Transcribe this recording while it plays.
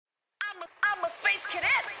I'm a space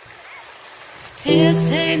cadet. Tear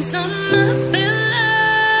stains on my pillow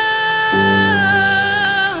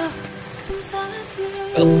from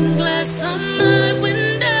solitude. Broken glass on my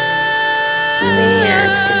window. Man,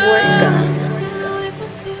 boy, gone.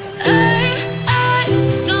 I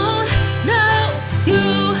don't know you.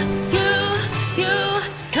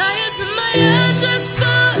 Highest in my address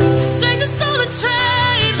book. Strangers on a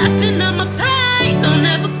train. Laughing at my pain. Don't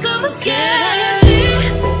ever come again.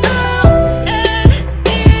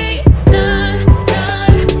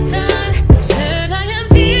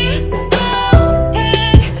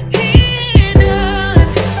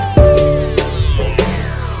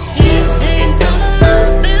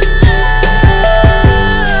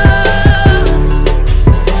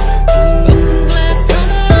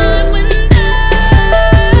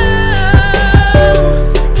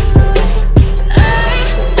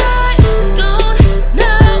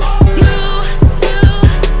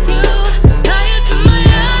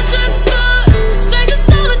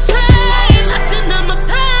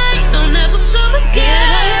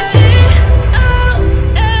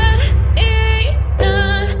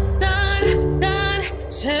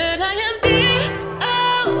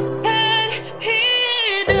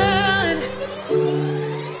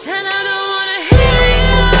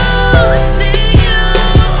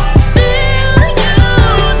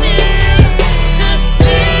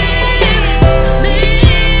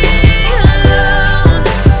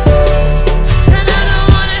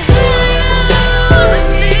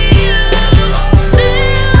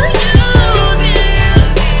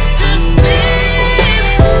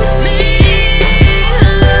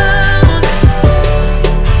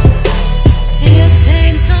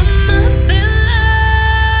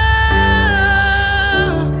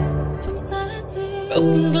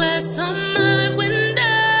 Broken glass on my window.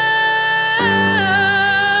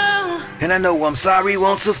 And I know I'm sorry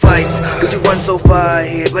won't suffice, cause you run so far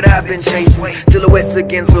ahead, but I've been chasing silhouettes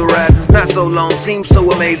against horizons. Not so long, seems so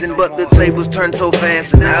amazing, but the tables turn so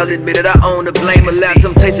fast. And I'll admit it, I own the blame. Allow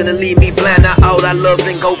temptation to leave me blind. Now all I love's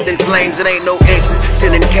engulfed in flames. It ain't no exit.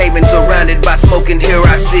 Ceiling caving, surrounded by smoke, and here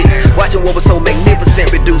I sit, watching what was so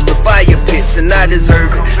magnificent reduced to fire pits. And I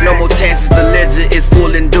deserve it. No more chances, the ledger is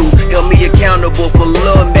full and due. Held me accountable for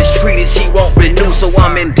love mistreated, she won't renew, so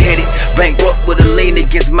I'm indebted. Bankrupt with a lien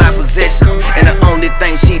against my possessions, and the only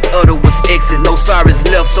thing she'd utter was exit. No sorries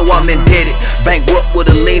left, so I'm indebted. Bankrupt with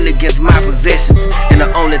a lien against my possessions, and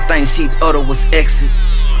the only thing she'd utter was exit.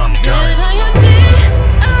 I'm done.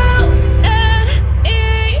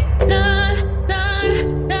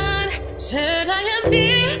 Said I am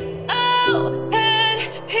D-O-N-E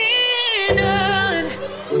done.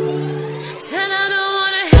 Said I don't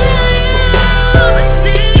wanna hear you,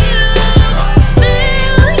 see you,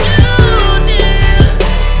 feel you, dear.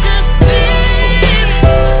 Just leave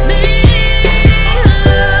me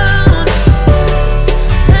alone.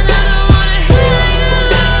 Said I don't wanna hear you,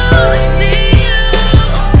 see you,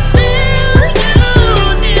 feel you,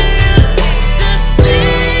 dear. Just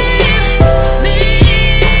leave me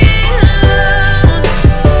alone.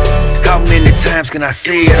 How many times can I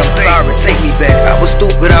say it? I'm sorry, take me back. I was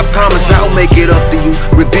stupid, I promise I'll make it up to you.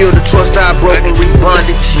 Rebuild the trust I broke and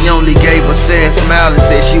rebonded. She only gave a sad smile and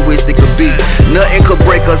said she wished it could be. Nothing could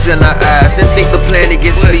break us in our eyes, didn't think the plan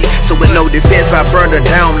against me. So with no defense I burned her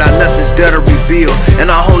down, now nothing's there to reveal.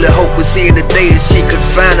 And our only hope was seeing the day that she could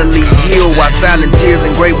finally heal. While silent tears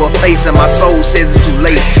engrave her face and my soul says it's too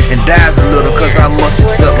late, and dies a little cause I must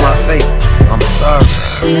accept my fate. I'm sorry.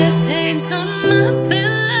 Tear stains on my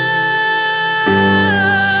pillow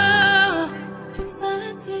from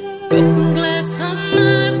solitude. Broken glass on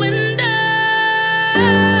my window.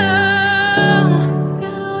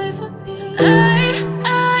 Get away from me.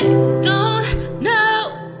 I don't know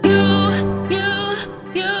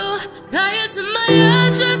you. Liars in my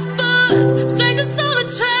address book. Strangers on a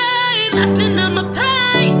train. Laughing at my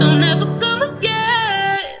pain. Don't ever come again.